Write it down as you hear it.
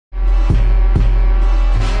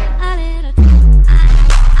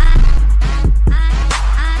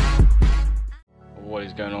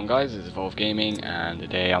guys, it's EvolveGaming, and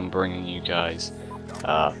today I'm bringing you guys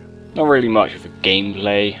not really much of a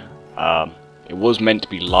gameplay. It was meant to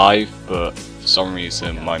be live, but for some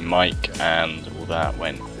reason my mic and all that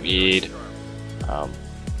went weird.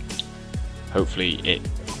 Hopefully it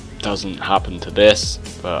doesn't happen to this,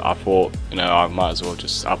 but I thought, you know, I might as well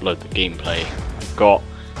just upload the gameplay I've got.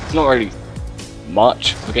 It's not really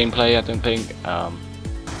much of a gameplay, I don't think. I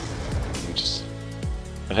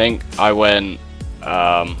think I went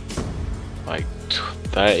like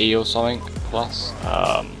 30 or something plus,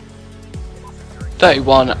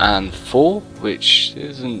 31 and 4, which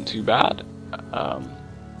isn't too bad.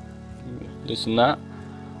 This and that,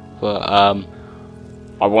 but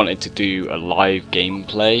I wanted to do a live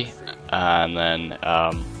gameplay, and then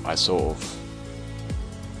I sort of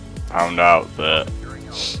found out that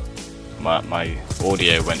my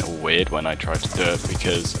audio went all weird when I tried to do it,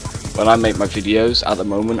 because when I make my videos at the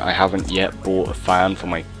moment I haven't yet bought a fan for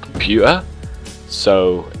my computer,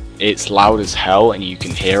 so it's loud as hell and you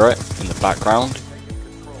can hear it in the background,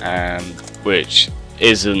 and which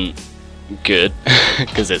isn't good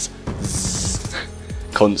because it's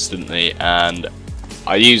constantly, and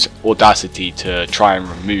I use Audacity to try and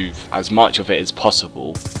remove as much of it as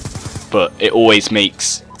possible, but it always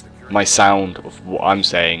makes my sound of what I'm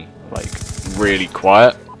saying like really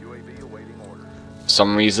quiet for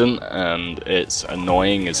some reason, and it's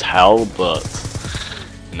annoying as hell. But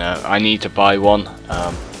you know, I need to buy one.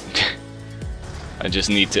 I just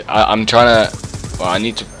need to. I'm trying to. Well, I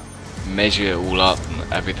need to measure it all up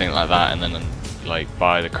and everything like that, and then like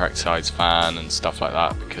buy the correct size fan and stuff like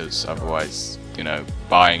that, because otherwise, you know,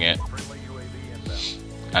 buying it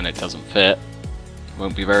and it doesn't fit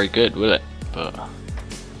won't be very good, will it? But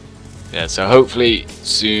yeah, so hopefully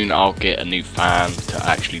soon I'll get a new fan to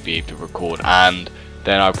actually be able to record, and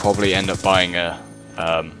then I'll probably end up buying a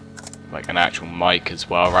like an actual mic as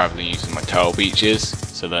well, rather than using my tail beaches.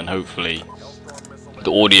 So then hopefully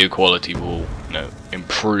the audio quality will, you know,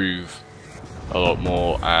 improve a lot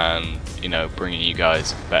more, and you know, bringing you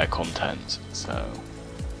guys better content. So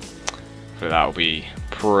that will be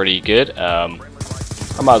pretty good. I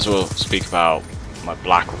might as well speak about my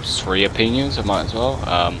Black Ops 3 opinions. I might as well.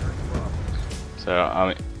 So I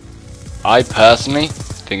mean, I personally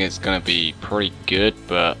think it's gonna be pretty good,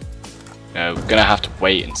 but you know, we're gonna have to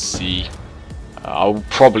wait and see. I'll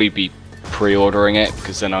probably be pre-ordering it,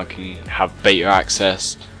 because then I can have beta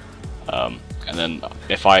access, and then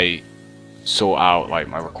if I sort out like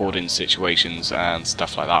my recording situations and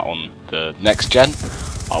stuff like that on the next gen,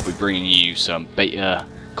 I'll be bringing you some beta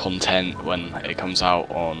content when it comes out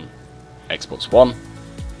on Xbox One,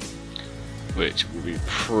 which will be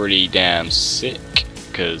pretty damn sick,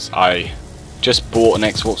 because I just bought an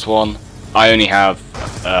Xbox One. I only have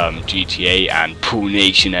GTA and Pool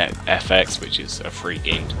Nation FX, which is a free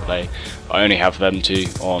game to play. I only have them two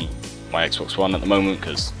on my Xbox One at the moment,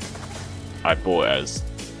 because I bought it as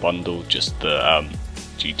bundled, just the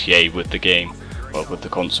GTA with the game, well, with the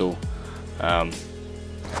console.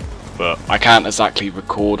 But I can't exactly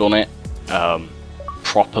record on it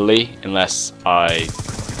properly unless I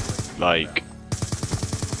like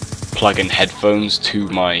plug in headphones to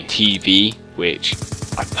my TV, which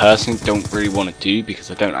I personally don't really want to do, because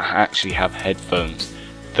I don't actually have headphones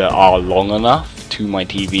that are long enough to my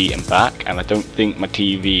TV and back, and I don't think my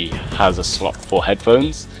TV has a slot for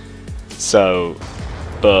headphones. So,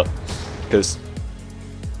 but because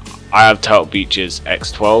I have Turtle Beach's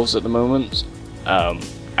X12s at the moment,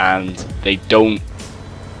 and they don't,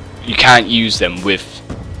 you can't use them with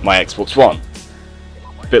my Xbox One,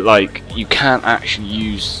 but like you can't actually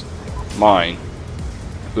use mine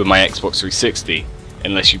with my Xbox 360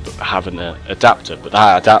 unless you have an adapter, but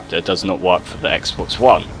that adapter does not work for the Xbox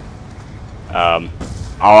One.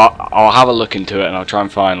 I'll have a look into it, and I'll try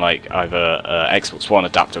and find like either a Xbox One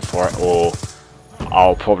adapter for it, or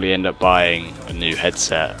I'll probably end up buying a new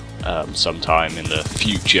headset sometime in the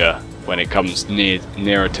future when it comes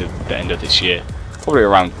nearer to the end of this year, probably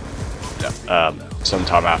around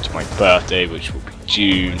sometime after my birthday, which will be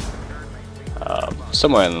June,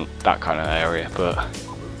 somewhere in that kind of area. But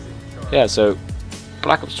yeah, so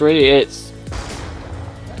Black Ops 3, it's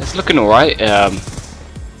looking alright.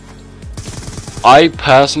 I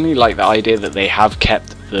personally like the idea that they have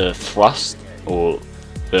kept the thrust, or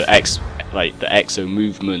the exo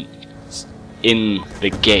movement in the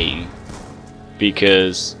game,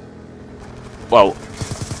 because I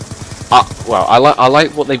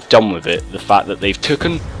like what they've done with it. The fact that they've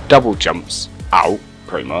taken double jumps out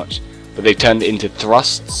pretty much, but they've turned it into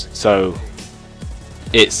thrusts, so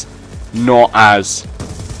it's not as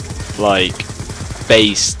like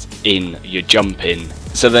based in your jumping,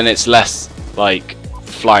 so then it's less like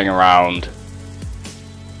flying around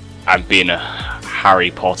and being a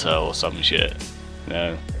Harry Potter or some shit. You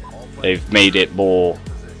know, they've made it more,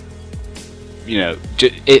 you know,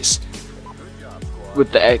 it's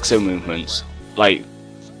with the exo movements, like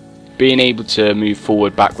being able to move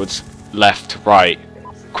forward, backwards, left, right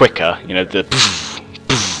quicker, you know, the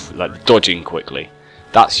like dodging quickly.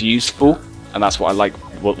 That's useful, and that's what I like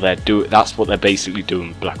what they're doing. That's what they're basically doing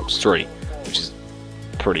with Black Ops 3, which is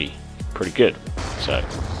pretty good. So,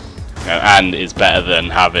 you know, and it's better than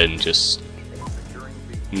having just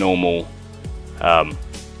normal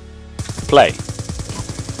play,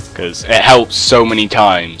 because it helps so many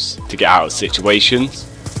times to get out of situations.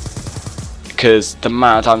 Because the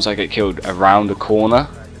amount of times I get killed around a corner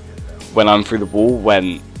when I'm through the wall,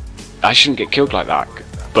 when I shouldn't get killed like that,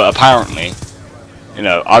 but apparently, you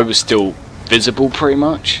know, I was still visible pretty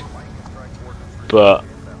much. But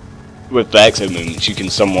with the exo movements, you can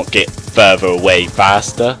somewhat get further away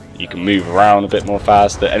faster. You can move around a bit more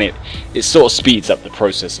faster, and it sort of speeds up the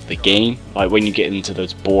process of the game. Like when you get into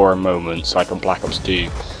those boring moments, like on Black Ops 2,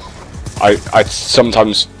 I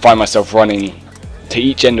sometimes find myself running to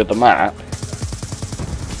each end of the map,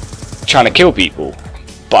 trying to kill people,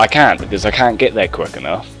 but I can't, because I can't get there quick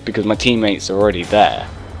enough, because my teammates are already there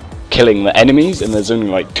killing the enemies, and there's only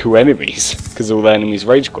like 2 enemies, because all the enemies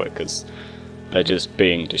rage quit, because they're just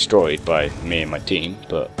being destroyed by me and my team.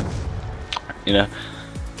 But you know,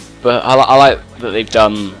 but I like that they've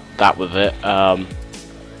done that with it.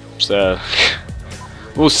 So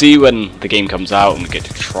we'll see when the game comes out and we get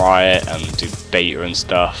to try it and do beta and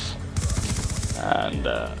stuff, and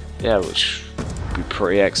yeah, which will be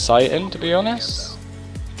pretty exciting, to be honest.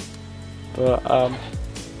 But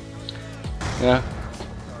yeah,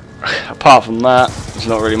 apart from that, there's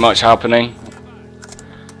not really much happening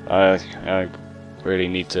I really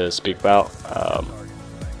need to speak about,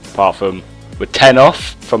 apart from we're 10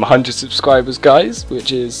 off from 100 subscribers, guys,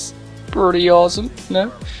 which is pretty awesome.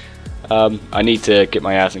 No, I need to get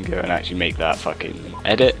my ass and go and actually make that fucking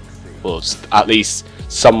edit, or at least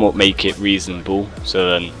somewhat make it reasonable, so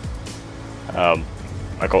then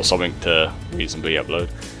I got something to reasonably upload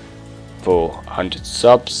for 100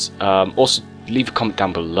 subs. Also, leave a comment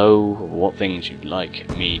down below what things you'd like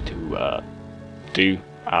me to do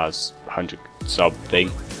as 100 sub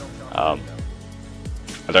thing. I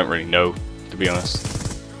don't really know, to be honest.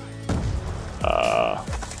 I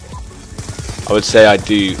would say I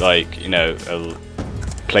do, like, you know,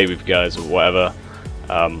 play with you guys or whatever.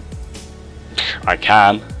 I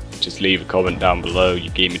can just leave a comment down below,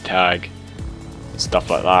 your gamer tag,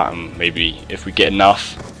 stuff like that, and maybe if we get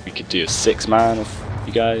enough, we could do a 6-man of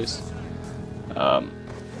you guys,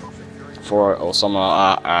 4 or something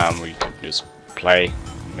like that, and we could just play.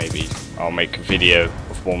 Maybe I'll make a video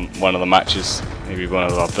of one of the matches, maybe one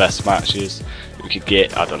of our best matches we could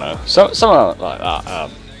get. I don't know, something like that.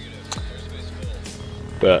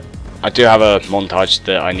 But I do have a montage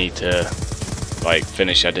that I need to like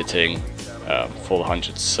finish editing for the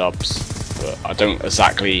 100 subs, but I don't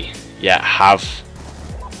exactly yet have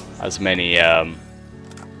as many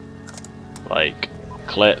like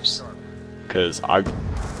clips, because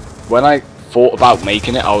when I thought about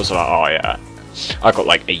making it, I was like, oh yeah, I got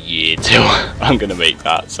like a year till I'm gonna make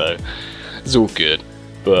that, so it's all good.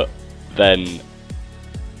 But then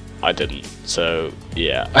I didn't, so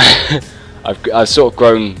yeah. I've sort of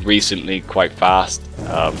grown recently quite fast,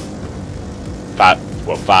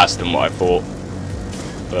 faster than what I thought.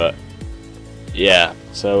 But yeah,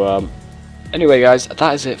 so anyway guys,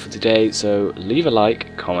 that is it for today. So leave a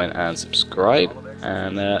like, comment and subscribe,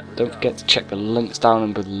 and don't forget to check the links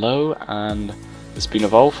down below. And this has been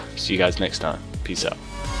Evolve. See you guys next time. Peace out.